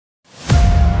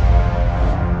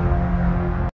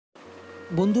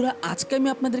বন্ধুরা আজকে আমি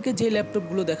আপনাদেরকে যে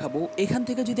ল্যাপটপগুলো দেখাবো এখান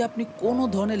থেকে যদি আপনি কোনো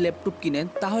ধরনের ল্যাপটপ কিনেন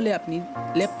তাহলে আপনি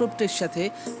ল্যাপটপটার সাথে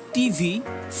টিভি,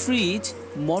 ফ্রিজ,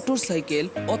 মোটরসাইকেল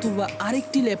অথবা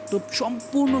আরেকটি ল্যাপটপ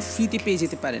সম্পূর্ণ ফ্রিতে পেয়ে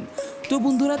যেতে পারেন। তো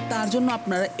বন্ধুরা তার জন্য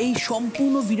আপনারা এই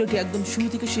সম্পূর্ণ ভিডিওটি একদম শুরু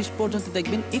থেকে শেষ পর্যন্ত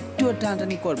দেখবেন, একটু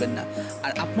টানাটানি করবেন না।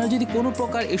 আর আপনারা যদি কোনো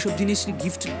প্রকার এসব জিনিস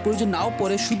গিফট প্রয়োজন নাও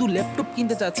পড়ে শুধু ল্যাপটপ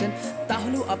কিনতে চাচ্ছেন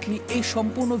তাহলেও আপনি এই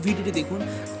সম্পূর্ণ ভিডিওটি দেখুন।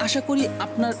 আশা করি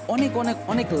আপনার অনেক অনেক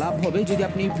অনেক লাভ হবে যদি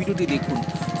আপনি এই ভিডিওটি দেখুন।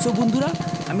 সো বন্ধুরা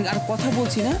আমি আর কথা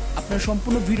বলছি না, আপনারা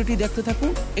সম্পূর্ণ ভিডিওটি দেখতে থাকুন।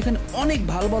 এখানে অনেক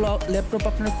ভালো ভালো ল্যাপটপ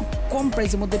আপনারা খুব কম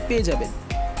প্রাইসের মধ্যে পেয়ে যাবেন।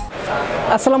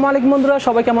 আসসালামু আলাইকুম বন্ধুরা,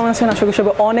 সবাই কেমন আছেন? আশা করি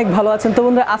সবাই অনেক ভালো আছেন। তো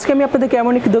বন্ধুরা আজকে আমি আপনাদেরকে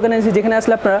এমন একটি দোকানে এসেছি যেখানে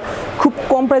আসলে আপনারা খুব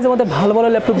কম প্রাইসের মধ্যে ভালো ভালো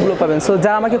ল্যাপটপগুলো পাবেন। সো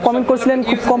যারা আমাকে কমেন্ট করছিলেন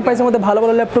খুব কম প্রাইসের মধ্যে ভালো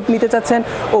ভালো ল্যাপটপ নিতে চাচ্ছেন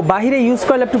ও বাইরে ইউজ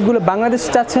করা ল্যাপটপগুলো বাংলাদেশে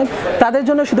চাচ্ছেন, তাদের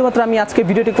জন্য শুধুমাত্র আমি আজকে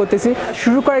ভিডিওটি করতেছি।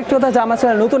 শুরু করার একটি কথা, যা আমার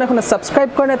চ্যানেল নতুন এখনো সাবস্ক্রাইব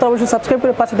করেন তো অবশ্যই সাবস্ক্রাইব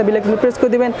করে পাশে বেল আইকন প্রেস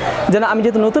করে দিবেন যেন আমি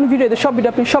যেহেতু নতুন ভিডিও দিই সব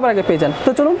ভিডিও আপনি সবার আগে পেয়ে যান। তো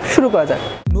চলুন শুরু করা যাক।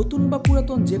 নতুন বা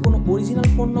পুরাতন যে কোনো অরিজিনাল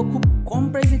পণ্য খুব কম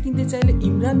প্রাইসে কিনতে চাইলে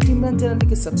ইমরান টিমরান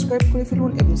চ্যানেলটিকে সাবস্ক্রাইব করে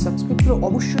ফেলুন এবং সাবস্ক্রাইব করে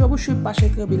অবশ্যই পাশে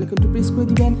থাকা বেল আইকনটি প্রেস করে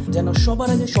দিবেন যেন সবার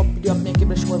আগে সব ভিডিও আপনি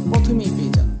একেবারে সবার প্রথমেই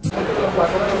পেয়ে যান।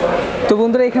 তো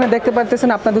বন্ধুরা এখানে দেখতে পারতেছেন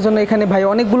আপনাদের জন্য এখানে ভাই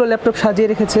অনেকগুলো ল্যাপটপ সাজিয়ে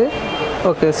রেখেছে।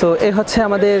 ওকে, সো এই হচ্ছে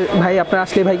আমাদের ভাই, আপনারা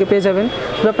আসলে ভাইকে পেয়ে যাবেন।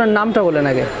 তো আপনার নামটা বলেন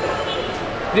আগে।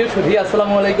 প্রিয় সুধী,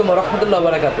 আসসালামু আলাইকুম ওয়া রাহমাতুল্লাহি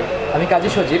ওয়া বারাকাতুহু। আমি কাজী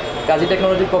সজীব, কাজী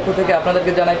টেকনোলজির পক্ষ থেকে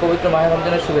আপনাদেরকে জানাই পবিত্র মাহে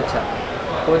রমজানের শুভেচ্ছা।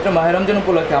 পবিত্র মাহে রমজান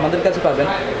উপলক্ষে আমাদের কাছে পাবেন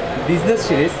বিজনেস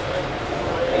সিরিজ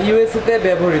ইউএসএতে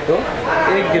ব্যবহৃত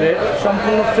এ গ্রেড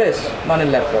সম্পূর্ণ ফ্রেশ মানের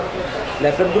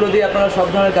ল্যাপটপগুলো দিয়ে আপনারা সব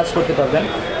ধরনের কাজ করতে পারবেন।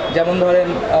 যেমন ধরেন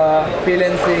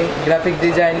freelancing, graphic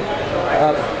design,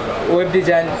 web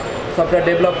design, software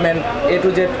development, A to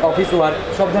Z office work,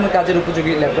 সব ধরনের কাজের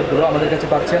উপযোগী ল্যাপটপগুলো আমাদের কাছে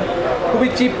পাচ্ছেন খুবই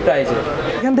চিপ প্রাইসে।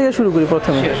 এখান থেকে শুরু করি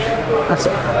প্রথমে। আচ্ছা,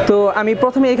 তো আমি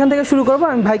প্রথমে এখান থেকে শুরু করবো।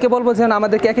 আমি ভাইকে বলবো যেন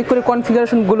আমাদেরকে এক এক করে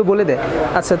কনফিগারেশনগুলো বলে দেয়।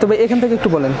 আচ্ছা, তবে এখান থেকে একটু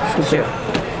বলেন।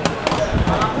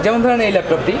 যেমন ধরেন এই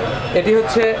ল্যাপটপটি, এটি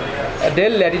হচ্ছে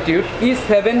del Latitude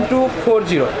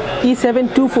E7240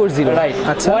 E7240, right.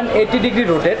 আচ্ছা, 180 ডিগ্রি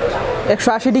রোটেট,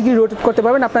 180 ডিগ্রি রোটেট করতে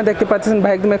পারবেন। আপনারা দেখতে পাচ্ছেন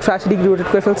ভাই একদম 180 ডিগ্রি রোটেট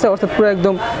করে ফেলছে, অর্থাৎ পুরো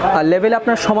একদম লেভেলে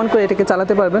আপনার সমান করে এটাকে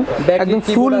চালাতে পারবেন। একদম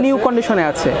ফুল নিউ কন্ডিশনে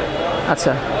আছে।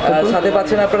 আচ্ছা, সাথে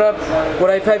পাচ্ছেন আপনারা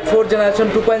Core i5 4th generation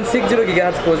 2.60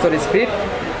 GHz processor speed,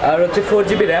 আর হচ্ছে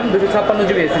 4GB র্যাম,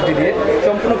 256GB SSD দিয়ে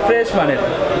সম্পূর্ণ ফ্রেশ মানের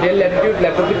ডেল ল্যাটিটিউড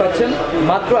ল্যাপটপটি পাচ্ছেন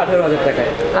মাত্র 18,000 টাকায়।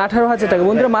 18,000 টাকা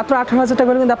বন্ধুরা, মাত্র 18,000 টাকা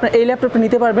হলে কিন্তু আপনার এই ল্যাপটপটা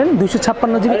নিতে পারবেন।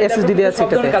 256GB SSD দিয়ে আছে,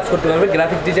 এটাতে কাজ করতে পারবেন,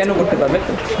 গ্রাফিক ডিজাইনও করতে পারবেন।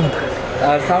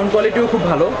 আর সাউন্ড কোয়ালিটিও খুব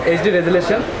ভালো, HD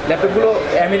রেজুলেশন। ল্যাপটপগুলো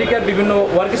আমেরিকার বিভিন্ন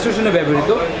ওয়ার্ক স্টেশনে ব্যবহৃত,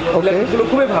 ল্যাপটপগুলো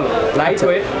খুবই ভালো, লাইট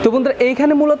ওয়েট। তো বন্ধুরা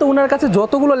এইখানে মূলত ওনার কাছে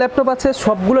যতগুলো ল্যাপটপ আছে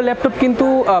সবগুলো ল্যাপটপ কিন্তু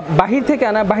বাহির থেকে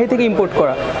আনা, বাহির থেকে ইম্পোর্ট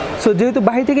করা। সো যেহেতু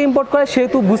বাহির থেকে ইম্পোর্ট করা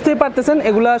সেহেতু বুঝতেই পারতেছেন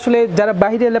এগুলো আসলে যারা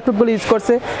বাহিরে ল্যাপটপগুলো ইউজ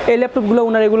করছে এই ল্যাপটপগুলো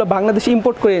ওনারা এগুলো বাংলাদেশে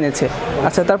ইম্পোর্ট করে এনেছে।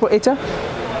 আচ্ছা, তারপর এটা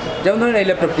যেমন ধরেন এই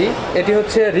ল্যাপটপটি, এটি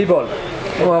হচ্ছে revolve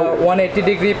 180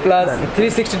 degree plus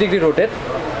 360 degree rotate.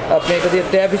 আপনি এটা দিয়ে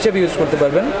ট্যাব হিসেবে ইউজ করতে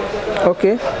পারবেন।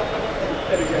 ওকে,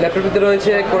 ল্যাপটপটিতে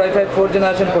রয়েছে Core i5 4th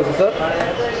generation processor,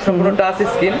 সম্পূর্ণ টাচ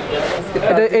স্ক্রিন।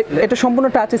 এটা সম্পূর্ণ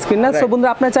টাচ স্ক্রিন না? সো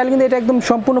বন্ধুরা আপনারা চাইলে কিন্তু এটা একদম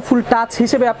সম্পূর্ণ ফুল টাচ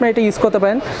হিসেবে আপনারা এটা ইউজ করতে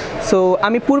পারেন। সো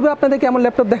আমি পূর্বে আপনাদেরকে এমন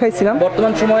ল্যাপটপ দেখাইছিলাম।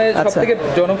 বর্তমান সময়ে সবথেকে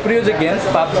জনপ্রিয় যে গেমস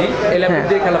পাবজি, এই ল্যাপটপ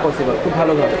দিয়ে খেলা পসিবল খুব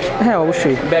ভালোভাবে। হ্যাঁ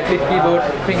অবশ্যই, ব্যাকলাইট কিবোর্ড,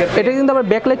 ফিঙ্গারপ্রিন্ট। এটা কিন্তু আবার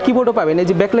ব্যাকলাইট কিবোর্ডও পাবেন। এই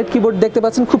যে ব্যাকলাইট কিবোর্ড দেখতে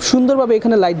পাচ্ছেন, খুব সুন্দরভাবে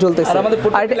এখানে লাইট জ্বলতেছে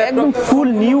আর এটা একদম ফুল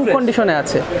নিউ কন্ডিশনে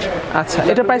আছে। আচ্ছা,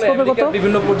 এটা প্রাইস পড়বে কত?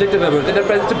 বিভিন্ন প্রজেক্টে ব্যবহৃত, এটার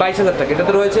প্রাইস হচ্ছে 22,000 টাকা।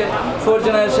 এটাতে রয়েছে 4th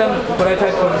generation Core i5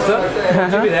 processor,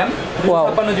 2GB RAM,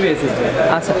 256GB SSD।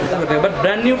 আচ্ছা, বাট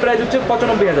ব্র্যান্ড নিউ প্রাইস হচ্ছে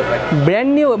 95,000 টাকা।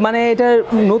 ব্র্যান্ড নিউ মানে এটার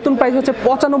নতুন প্রাইস হচ্ছে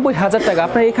 95,000 টাকা।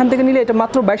 আপনারা এখান থেকে নিলে এটা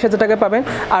মাত্র 22,000 টাকায় পাবেন।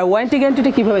 আর ওয়ারেন্টি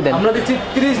গ্যারান্টিটা কিভাবে দেন? আমরা দিচ্ছি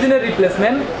 30 দিনের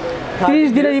রিপ্লেসমেন্ট। 30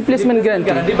 দিনের রিপ্লেসমেন্ট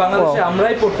গ্যারান্টি বাংলাদেশে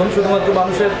আমরাই প্রথম, শুধুমাত্র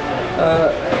মানুষের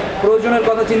প্রয়োজনের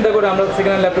কথা চিন্তা করে আমরা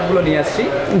সেকেন্ড হ্যান্ড ল্যাপটপগুলো নিয়ে আসছি।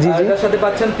 এটার সাথে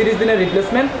পাচ্ছেন 30 দিনের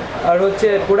রিপ্লেসমেন্ট আর হচ্ছে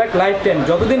প্রোডাক্ট লাইফ টাইম,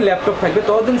 যতদিন ল্যাপটপ থাকবে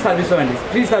ততদিন সার্ভিস ওয়ারেন্টি,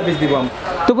 ফ্রি সার্ভিস দিব আমরা।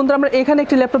 তো বন্ধুরা আমরা এখানে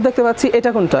একটি ল্যাপটপ দেখতে পাচ্ছি, এটা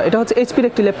কোনটা? এটা হচ্ছে এইচপির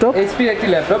একটি ল্যাপটপ। এইচপির একটি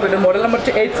ল্যাপটপ, এটা মডেল নাম্বার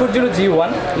হচ্ছে 840G1,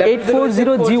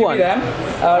 840G1 র্যাম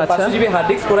আর 500GB hard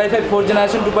disk, Core i5 4th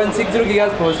generation 2.60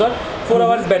 GHz processor, 4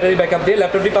 hours battery backup দিয়ে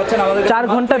ল্যাপটপটি পাচ্ছেন আমাদের 4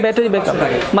 ঘন্টা ব্যাটারি ব্যাকআপ,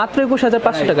 মাত্র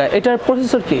 21,500 টাকা। এটার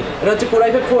প্রসেসর কি? এটা হচ্ছে Core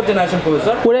i5 4th generation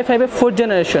processor, Core i5 4th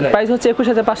generation. Price হচ্ছে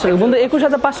 21500 টাকা। বন্ধু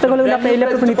 21500 টাকা হলে কিন্তু আপনি এই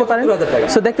ল্যাপটপটা নিতে পারেন।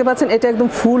 সো দেখতে পাচ্ছেন এটা একদম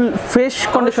ফুল ফ্রেশ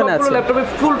কন্ডিশনে আছে, ল্যাপটপে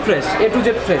full fresh, A to Z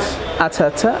fresh. আচ্ছা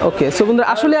আচ্ছা, ওকে। সো বন্ধু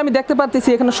আসলে আমি দেখতে পাচ্ছি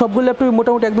এখানে সবগুলো ল্যাপটপই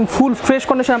মোটামুটি একদম ফুল ফ্রেশ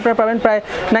কন্ডিশন আপনারা পাবেন, প্রায়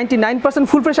 99%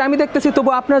 ফুল ফ্রেশ আমি দেখতেছি। তবু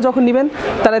আপনারা যখন নেবেন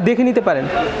তারা দেখে নিতে পারেন।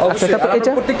 আচ্ছা, তারপর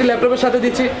এটা প্রত্যেকটি ল্যাপটপের সাথে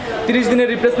দিচ্ছি 30 দিনের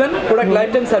replacement, product life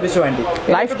time service warranty.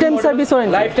 Life time service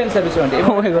warranty, life time service warranty.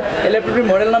 ও মাই গড। এই ল্যাপটপটির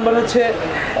মডেল নাম্বার হচ্ছে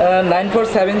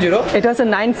 9470। এটা হচ্ছে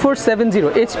 9470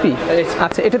 এইচপি।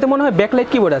 আচ্ছা, এটাতে মনে হয় ব্যাকলাইট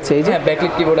কিবোর্ড আছে, এই যে হ্যাঁ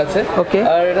ব্যাকলাইট কিবোর্ড আছে। ওকে।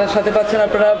 আর এটার সাথে পাচ্ছেন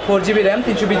আপনারা 4GB RAM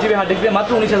 320GB hard disk দিয়ে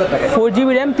মাত্র 19000 টাকা। 4GB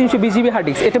RAM 320GB hard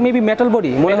disk, এটা মেবি মেটাল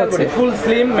বডি মনে হচ্ছে, ফুল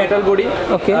স্লিম মেটাল বডি।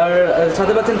 ওকে। আর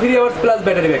সাথে পাচ্ছেন 3 আওয়ার্স প্লাস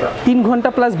ব্যাটারি ব্যাকআপ, 3 ঘন্টা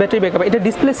প্লাস ব্যাটারি ব্যাকআপ। এটা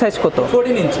ডিসপ্লে সাইজ কত?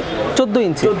 14 ইঞ্চি। 14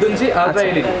 ইঞ্চি আলট্রা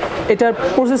এলইডি। এটার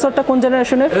প্রসেসরটা কোন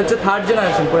জেনারেশনের? এটা হচ্ছে third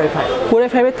generation Core i5। Core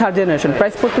i5 এর থার্ড জেনারেশন।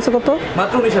 প্রাইস পড়তেছে কত?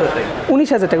 মাত্র 19000 টাকা।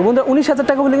 19000 টাকা। বন্ধুরা 19000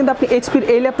 টাকা হলে কিন্তু আপনি এইচপির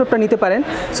এই ল্যাপটপটা নিতে পারেন।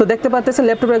 সো দেখতে পাচ্ছেন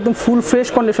ল্যাপটপটা একদম ফুল ফ্রেশ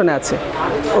কন্ডিশনে আছে।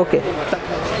 ওকে,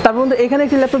 তারপর বন্ধু এখানে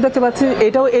একটি ল্যাপটপ দেখতে পাচ্ছি,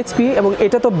 এটাও এইচপি এবং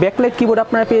এটা তো ব্যাকলাইট কিবোর্ড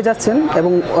আপনারা পেয়ে যাচ্ছেন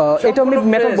এবং এটাও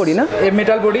মেটাল বডি না? এই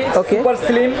মেটাল বডি, ওকে। সুপার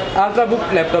স্লিম আলট্রা বুক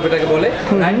ল্যাপটপ এটাকে বলে।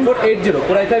 9480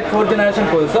 Core i5 4th generation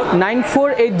processor.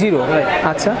 9480,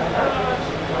 আচ্ছা।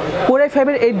 Core i5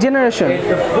 এর 8th generation,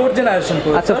 4th generation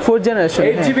processor. আচ্ছা 4th generation.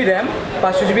 8GB RAM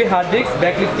 500GB hard disk,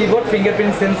 backlight keyboard,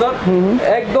 fingerprint sensor,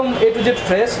 একদম A to Z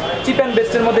fresh, chip and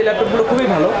বেস্টের মধ্যে ল্যাপটপগুলো খুবই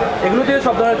ভালো। এগুলো দিয়ে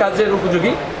সব ধরনের কাজের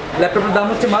উপযোগী। ল্যাপটপের দাম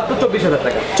হচ্ছে মাত্র 24000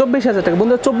 টাকা। 24000 টাকা।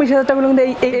 বন্ধুরা 24000 টাকা কিন্তু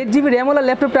এই 8GB RAM ওয়ালা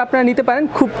ল্যাপটপটা আপনারা নিতে পারেন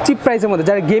খুব চিপ প্রাইসের মধ্যে।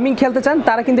 যারা গেমিং খেলতে চান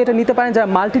তারা কিন্তু এটা নিতে পারেন, যারা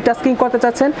মাল্টিটাস্কিং করতে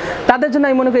চাচ্ছেন তাদের জন্য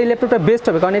আমি মনে করি এই ল্যাপটপটা বেস্ট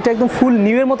হবে, কারণ এটা একদম ফুল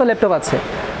নিউ এর মতো ল্যাপটপ আছে।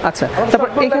 আচ্ছা, তারপর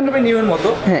এখানে নিউ এর মতো,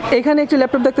 হ্যাঁ এখানে একটি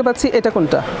ল্যাপটপ দেখতে পাচ্ছি, এটা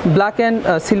কোনটা? Black and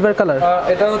silver colour.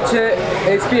 এটা হচ্ছে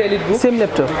HP Elite Book same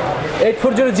laptop,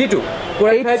 840G2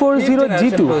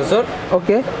 840G2 processor.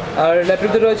 ওকে। আর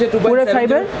ল্যাপটপে রয়েছে Core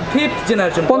i5 এর 5th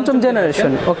জেনারেশন, পঞ্চম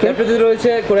জেনারেশন। ওকে। ল্যাপটপে রয়েছে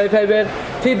Core i5 এর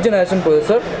 5th generation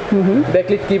processor,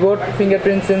 backlight keyboard,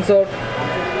 fingerprint sensor.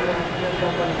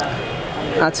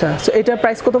 আচ্ছা, সো এটার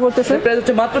প্রাইস কত পড়তেছে? প্রাইস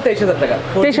হচ্ছে মাত্র 23000 টাকা।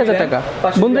 23000 টাকা।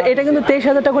 বন্ধুরা এটা কিন্তু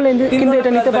 23000 টাকা হলে কিন্তু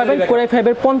এটা নিতে পারবেন Core i5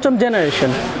 এর পঞ্চম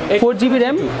generation, 4GB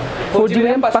RAM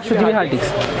 500GB hard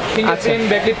disk. Fingerprint,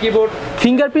 backlight keyboard,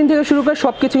 fingerprint থেকে শুরু করে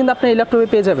সব কিছু কিন্তু আপনি এই ল্যাপটপে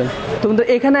পেয়ে যাবেন। তো বন্ধুরা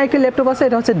এখানে একটা ল্যাপটপ আছে,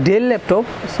 এটা হচ্ছে ডেল ল্যাপটপ।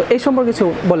 সো এই সম্পর্কে কিছু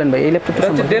বলেন ভাই, এই ল্যাপটপটা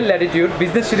হচ্ছে del Latitude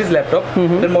business series laptop.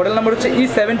 এর মডেল নাম্বার হচ্ছে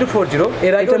E7240।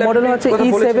 এর আগে মডেল হচ্ছে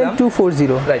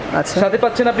E7240। রাইট। আচ্ছা, সাথে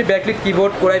পাচ্ছেন আপনি backlight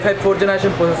keyboard, Core i5 4th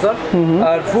generation processor,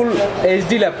 আর full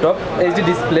HD laptop, HD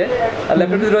display. আর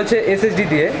ল্যাপটপে রয়েছে এসএসডি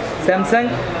দিয়ে স্যামসাং।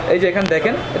 এই যে এখানে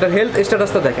দেখেন এটার হেলথ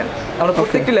স্ট্যাটাসটা দেখেন। আমরা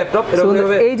প্রত্যেকটি ল্যাপটপ এরকম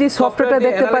ভাবে এই যে সফটওয়্যারটা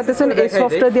দেখতে পাচ্ছেন, এই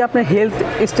সফটওয়্যার দিয়ে আপনি হেলথ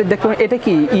স্ট্যাটাস দেখতে পাবেন। এটা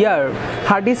কি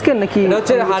হার্ড ডিস্কের নাকি? এটা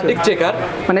হচ্ছে হার্ড ডিস্ক চেকার,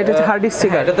 মানে এটা হচ্ছে হার্ড ডিস্ক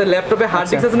চেকার। এটাতে ল্যাপটপে হার্ড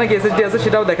ডিস্ক আছে নাকি এসএসডি আছে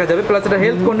সেটাও দেখা যাবে, প্লাস এটা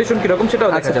হেলথ কন্ডিশন কি রকম সেটাও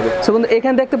দেখা যাবে। সো বন্ধু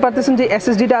এখানে দেখতে পাচ্ছেন যে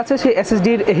এসএসডিটা আছে, সেই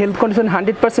এসএসডির হেলথ কন্ডিশন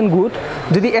 100% গুড।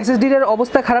 যদি এসএসডির এর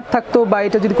অবস্থা খারাপ থাকতো বা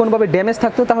এটা যদি কোনোভাবে ড্যামেজ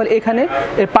থাকতো তাহলে এখানে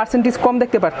এর পার্সেন্টেজ কম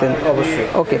দেখতে পারতেন। অবশ্যই।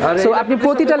 ওকে, সো আপনি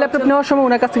প্রতিটা ল্যাপটপ নেওয়ার সময়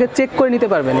ওনার কাছ থেকে চেক করে নিতে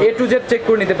পারবেন, A to Z চেক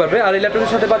করে নিতে পারবে। আর এই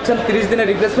ল্যাপটপের সাথে পাচ্ছেন 30 দিনের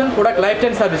replacement, product life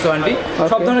time service warranty.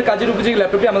 সব ধরনের কাজের উপযোগী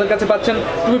ল্যাপটপটি আমাদের কাছে পাচ্ছেন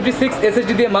 256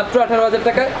 SSD দিয়ে মাত্র 18000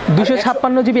 টাকা,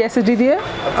 256GB SSD দিয়ে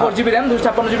 4GB RAM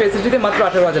 256GB SSD দিয়ে মাত্র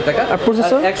 18000 টাকা। আর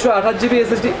processor 128GB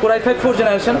SSD Core i5 4th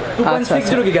generation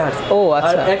 2.60 GHz। ও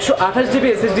আচ্ছা, আর 128GB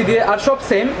SSD দিয়ে আর সব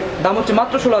সেম দাম হচ্ছে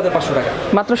মাত্র 16500 টাকা।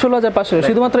 মাত্র 16500।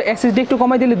 শুধুমাত্র SSD একটু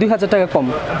কমাই দিলে 2000 টাকা কম,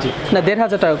 না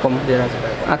 1500 টাকা কম। 1500।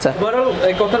 আচ্ছা, ওভারঅল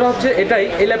এই কথাটা হচ্ছে এটাই,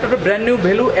 এই ল্যাপটপের ব্র্যান্ড নিউ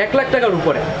ভ্যালু 1 লাখ টাকার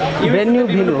উপরে। ব্র্যান্ড নিউ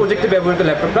ভ্যালু প্রজেক্টে ব্যবহৃত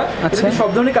ল্যাপটপটা, আচ্ছা, সব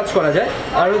ধরনের কাজ করা যায়।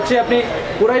 আর হচ্ছে আপনি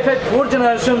Core i5 4th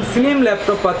generation slim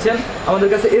laptop পাচ্ছেন আমাদের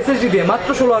কাছে SSD দিয়ে মাত্র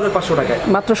 16500 টাকায়।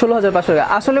 মাত্র 16500 টাকা।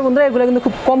 আসলে বন্ধুরা এগুলো কিন্তু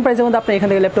খুব কম প্রাইসের মধ্যে আপনি এখান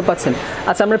থেকে ল্যাপটপ পাচ্ছেন।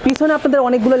 আচ্ছা, আমরা পিছনে আপনাদের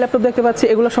অনেকগুলো ল্যাপটপ দেখতে পাচ্ছি,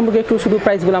 এগুলো সম্পর্কে একটু শুধু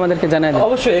প্রাইসগুলো আমাদেরকে জানায় দেন।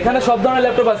 অবশ্যই এখানে সব ধরনের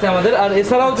ল্যাপটপ আছে আমাদের। আর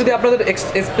এছাড়াও যদি আপনাদের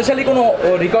স্পেশালি কোনো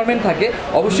রিকোয়ারমেন্ট থাকে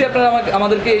অবশ্যই আপনারা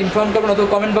আমাদেরকে ইনফর্ম করবেন অথবা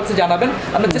কমেন্ট বক্সে জানাবেন।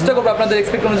 আমরা চেষ্টা করবো আপনাদের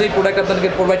এক্সপেক্ট অনুযায়ী প্রোডাক্ট আপনাদেরকে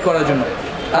প্রোভাইড করার জন্য।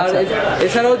 আর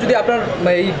এছাড়াও যদি আপনার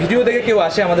এই ভিডিও দেখে কেউ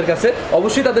আসে আমাদের কাছে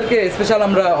অবশ্যই তাদেরকে স্পেশাল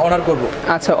আমরা অনার করব।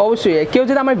 আচ্ছা, অবশ্যই কেউ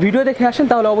যদি আমার ভিডিও দেখে আসেন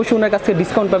তাহলে অবশ্যই ওনার কাছ থেকে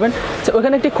ডিসকাউন্ট পাবেন। আচ্ছা,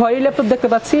 ওখানে একটি খয়েরি ল্যাপটপ দেখতে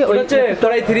পাচ্ছি, ওই হচ্ছে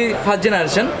Core i3 first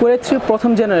generation, Core i3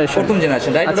 প্রথম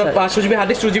জেনারেশন, রাইট। ওটা 500GB hard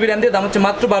disk 2GB RAM দিয়ে দাম হচ্ছে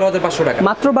মাত্র 12500 টাকা।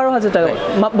 মাত্র 12000 টাকা।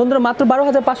 বন্ধুরা মাত্র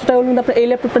 12500 টাকা কিন্তু আপনি এই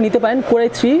ল্যাপটপটা নিতে পারেন, Core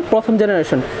i3 প্রথম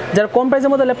জেনারেশন। যারা কম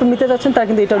প্রাইসের মধ্যে ল্যাপটপ নিতে যাচ্ছেন তারা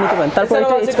কিন্তু এটাও নিতে পারেন। তারপর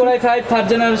এটা Core i5 থার্ড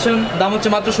জেনারেশন দাম হচ্ছে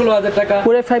মাত্র 16000 টাকা।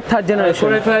 Core i5 third generation,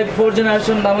 Core i5 4th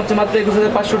generation দাম হচ্ছে মাত্র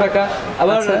 21500 টাকা।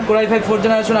 আবার Core i5 4th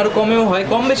জেনারেশন আরো কমেও হয়,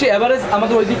 কম বেশি এভারেজ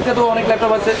আমাদের ওই দিকটা তো অনেক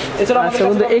ল্যাপটপ আছে। এছাড়া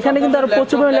আমাদের এখানে কিন্তু আরো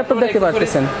প্রচুর ল্যাপটপ দেখতে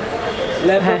পাচ্ছেন।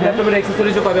 ল্যাপটপের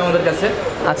অ্যাকসেসরিজও পাবে আমাদের কাছে।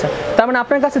 আচ্ছা, তার মানে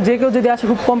আপনার কাছে যে কেউ যদি আসে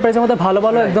খুব কম প্রাইসের মধ্যে ভালো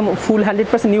ভালো একদম ফুল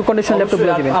 100% নিউ কন্ডিশন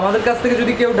ল্যাপটপগুলো দিবেন। আমাদের কাছ থেকে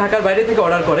যদি কেউ ঢাকার বাইরে থেকে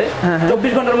অর্ডার করে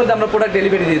 24 ঘন্টার মধ্যে আমরা প্রোডাক্ট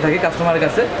ডেলিভারি দিয়ে থাকি কাস্টমারের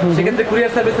কাছে। সেক্ষেত্রে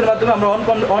কুরিয়ার সার্ভিসের মাধ্যমে আমরা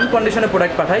অন কন্ডিশনে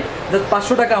প্রোডাক্ট পাঠাই। জাস্ট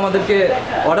 500 টাকা আমাদেরকে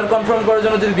অর্ডার কনফার্ম করার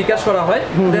জন্য যদি বিকাশ করা হয়,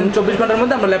 দেন 24 ঘন্টার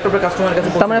মধ্যে আমরা ল্যাপটপের কাস্টমারের কাছে।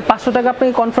 তার মানে 500 টাকা আপনি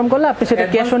কনফার্ম করলে আপনি সেটা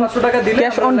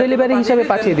ক্যাশ অন ডেলিভারি হিসেবে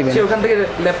পাঠিয়ে দিবেন। সে ওখান থেকে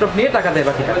ল্যাপটপ নিয়ে টাকা দেয়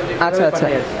বাকিটা। আচ্ছা আচ্ছা।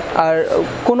 আর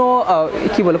কোনো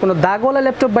কি বলে কোনো দাগওয়ালা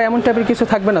ল্যাপটপ বা এমন টাইপের কিছু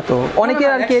থাকবে না তো?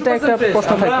 অনেকের আর কি এটা একটা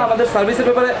প্রশ্ন থাকে। আমাদের সার্ভিসের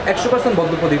ব্যাপারে 100%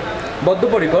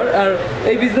 বদ্ধপরিকর। আর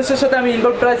এই বিজনেসের সাথে আমি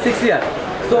ইনভলভ প্রায় 6 ইয়ার।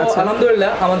 তো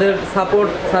আলহামদুলিল্লাহ আমাদের সাপোর্ট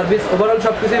সার্ভিস ওভারঅল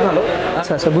সবকিছুই ভালো।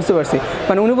 আচ্ছা আচ্ছা, বুঝতে পারছি।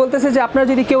 মানে উনি বলতেছে যে আপনারা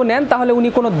যদি কেউ নেন তাহলে উনি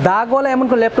কোনো দাগওয়ালা এমন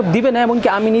কোনো ল্যাপটপ দিবে না। এমনকি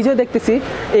আমি নিজেও দেখতেছি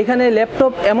এখানে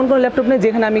ল্যাপটপ এমন কোনো ল্যাপটপ নেই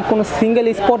যেখানে আমি কোনো সিঙ্গেল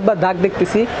স্পট বা দাগ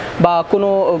দেখতেছি বা কোনো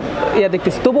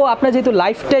দেখতেছি। তবুও আপনার যেহেতু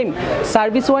লাইফ টাইম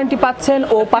সার্ভিস ওয়ারেন্টি পাচ্ছেন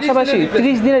ও পাশাপাশি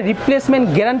 30 দিনের রিপ্লেসমেন্ট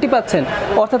গ্যারান্টি পাচ্ছেন,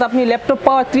 অর্থাৎ আপনি ল্যাপটপ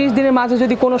পাওয়ার 30 দিনের মাঝে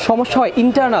যদি কোনো সমস্যা হয়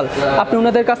ইন্টারনাল, আপনি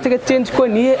ওনাদের কাছ থেকে চেঞ্জ করে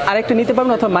নিয়ে আরেকটা নিতে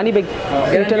পারবেন অথবা মানি ব্যাক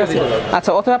ইন্টারনাল।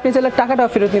 আচ্ছা, অথবা আপনি চাইলে টাকাটাও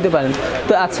ফেরত নিতে পারেন।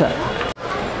 তো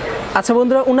আচ্ছা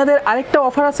বন্ধুরা, ওনাদের আরেকটা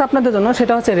অফার আছে আপনাদের জন্য,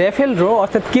 সেটা হচ্ছে রেফেল ড্র।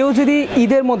 অর্থাৎ কেউ যদি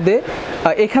ঈদের মধ্যে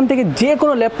এখান থেকে যে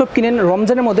কোনো ল্যাপটপ কিনেন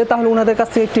রমজানের মধ্যে, তাহলে ওনাদের কাছ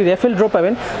থেকে একটি রেফেল ড্র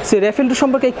পাবেন। সেই রেফেল ড্র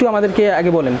সম্পর্কে একটু আমাদেরকে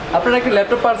আগে বলেন। আপনারা একটি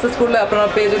ল্যাপটপ পারচেজ করলে আপনারা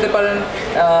পেয়ে যেতে পারেন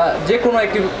যে কোনো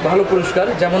একটি ভালো পুরস্কার।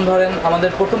 যেমন ধরেন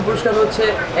আমাদের প্রথম পুরস্কার হচ্ছে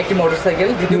একটি মোটরসাইকেল,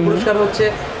 দ্বিতীয় পুরস্কার হচ্ছে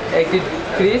একটি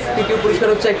ফ্রিজ, তৃতীয় পুরস্কার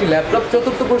হচ্ছে একটি ল্যাপটপ,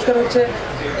 চতুর্থ পুরস্কার হচ্ছে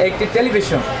একটি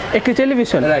টেলিভিশন।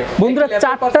 বন্ধুরা,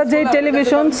 চারটা যে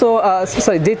টেলিভিশন,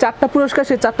 যে চারটা পুরস্কার,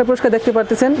 সেই চারটা পুরস্কার দেখতে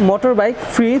পারতেছেন: মোটর বাইক,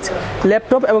 ফ্রিজ,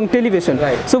 ল্যাপটপ এবং টেলিভিশন।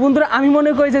 সো বন্ধুরা, আমি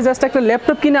মনে করি যে জাস্ট একটা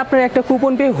ল্যাপটপ কিনে আপনার একটা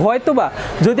কুপন পেয়ে হয়তোবা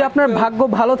যদি আপনার ভাগ্য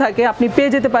ভালো থাকে আপনি পেয়ে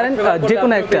যেতে পারেন যে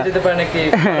কোনো একটা।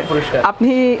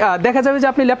 আপনি দেখা যাবে যে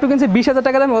আপনি ল্যাপটপ কিনছেন 20,000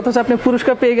 টাকা দামে, অথচ আপনি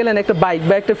পুরস্কার পেয়ে গেলেন একটা বাইক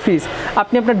বা একটা ফ্রিজ।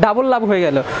 আপনি আপনার ডাবল লাভ হয়ে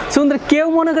গেল। সো বন্ধুরা, কেউ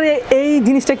মনে করে এই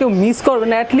জিনিসটা কেউ মিস করবে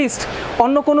না। অ্যাটলিস্ট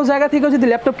অন্য কোনো জায়গা থেকেও যদি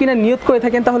ল্যাপটপ কেনার নিয়ত করে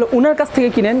থাকেন তাহলে ওনার কাছ থেকে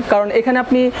কিনেন, কারণ এখানে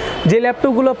আপনি যে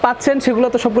ল্যাপটপগুলো পাচ্ছেন সেগুলো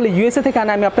তো সবগুলো ইউএসএ থেকে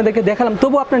আনা। আমি আপনাদেরকে দেখালাম,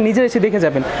 তবু আপনার নিজের এসে দেখে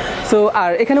যাবেন। সো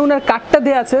আর এখানে ওনার কার্ডটা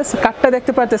দেওয়া আছে, কার্ডটা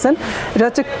দেখতে পারতেছেন। এটা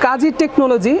হচ্ছে কাজী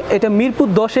টেকনোলজি, এটা মিরপুর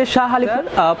 10-এ শাহ আলিপুর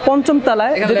 5ম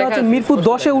তলায়, যেটা হচ্ছে মিরপুর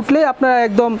 10-এ উঠলে আপনারা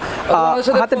একদম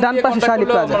হাতের ডান পাশে শাহ আলী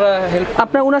প্লাজা।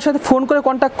 আপনারা ওনার সাথে ফোন করে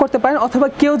কন্ট্যাক্ট করতে পারেন, অথবা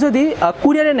কেউ যদি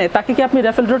কুরিয়ারে নেয় তাকে কি আপনি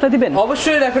রেফেল ড্রটা দিবেন?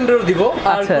 অবশ্যই রেফেল ড্র দিব।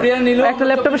 আর কুরিয়ার নিলেও একটা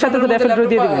ল্যাপটপের সাথে তো রেফেল ড্র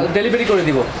দিয়ে দিবেন, ডেলিভারি করে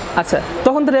দিব। আচ্ছা,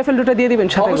 তখন তো রেফেল ড্রটা দিয়ে দিবেন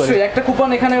সাথে করে। অবশ্যই একটা কুপন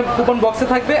এখানে কুপন বক্সে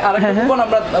থাকবে, আর একটা কুপন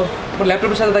আমরা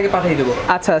ল্যাপটপের সাথে তাকে পাঠিয়ে দেব।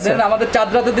 আচ্ছা আচ্ছা। দেন আমাদের চাঁদ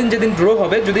রাতের দিন যেদিন ড্র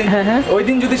হবে, যদি ওই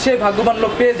দিন যদি সে ভাগ্যবান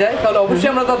লোক পেয়ে যায়, তাহলে অবশ্যই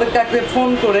আমরা তাদেরকে ফোন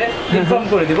করে ইনফর্ম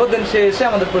করে দিব, দেন সে এসে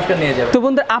আমাদের পুরস্কার নিয়ে যাবে। তো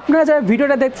বন্ধুরা, আপনারা যারা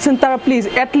ভিডিওটা দেখছেন তারা প্লিজ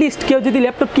অ্যাটলিস্ট কেউ যদি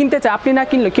ল্যাপটপ কিনতে চায়, আপনি না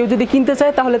কিনলে কেউ যদি কিনতে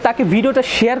চায়, তাহলে তাকে ভিডিওটা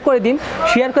শেয়ার করে দিন।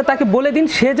 শেয়ার করে তাকে বলে দিন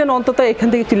সে যেন অন্তত এখান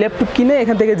থেকে একটি ল্যাপটপ কিনে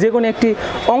এখান থেকে যে কোনো একটি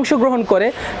অংশগ্রহণ করে।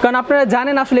 কারণ আপনারা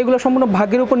জানেন আসলে এগুলো সম্পূর্ণ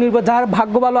ভাগ্যের উপর নির্ভর। যার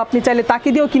ভাগ্য ভালো আপনি চাইলে তাকে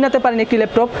দিয়েও কিনাতে পারেন একটি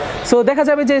ল্যাপটপ। সো দেখা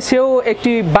যাবে যে সেও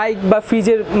একটি বাইক বা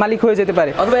ফ্রিজের মালিক হয়ে যেতে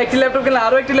পারে, অথবা একটি ল্যাপটপ কিনলে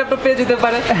আরো একটি ল্যাপটপ পেয়ে যেতে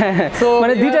পারে।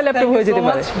 মানে দুইটা ল্যাপটপ হয়ে যেতে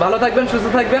পারে। ভালো থাকবেন, সুস্থ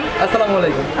থাকবেন, আসসালামু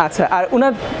আলাইকুম। আচ্ছা, আর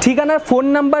ওনার ঠিকানা, ফোন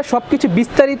নাম্বার সবকিছু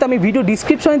বিস্তারিত আমি ভিডিও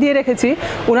ডিসক্রিপশনে দিয়ে রেখেছি।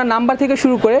 ওনার নাম্বার থেকে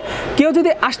শুরু করে কেউ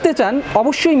যদি আসতে চান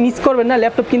অবশ্যই মিস করবেন না।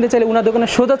 ল্যাপটপ কিনতে চাইলে ওনার দোকানে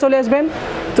সোজা চলে আসবেন।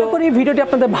 তো এই ভিডিওটি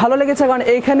আপনাদের ভালো লেগেছে, কারণ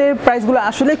এখানে প্রাইসগুলো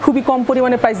আসলে খুবই কম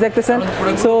পরিমাণে প্রাইস দেখতেছেন।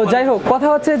 সো যাই হোক, কথা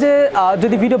হচ্ছে যে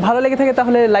যদি ভিডিও ভালো লেগে থাকে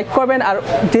তাহলে লাইক করবেন, আর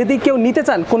যদি কেউ নিতে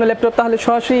চান কোনো ল্যাপটপ তাহলে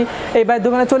সরাসরি এই ভাইয়ের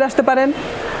দোকানে চলে আসতে পারেন।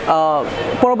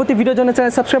 পরবর্তী ভিডিওর জন্য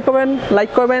চ্যানেল সাবস্ক্রাইব করবেন,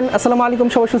 লাইক করবেন। আসসালামু আলাইকুম,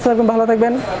 সবাই সুস্থ থাকবেন, ভালো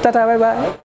থাকবেন, টাটা, বাই বাই।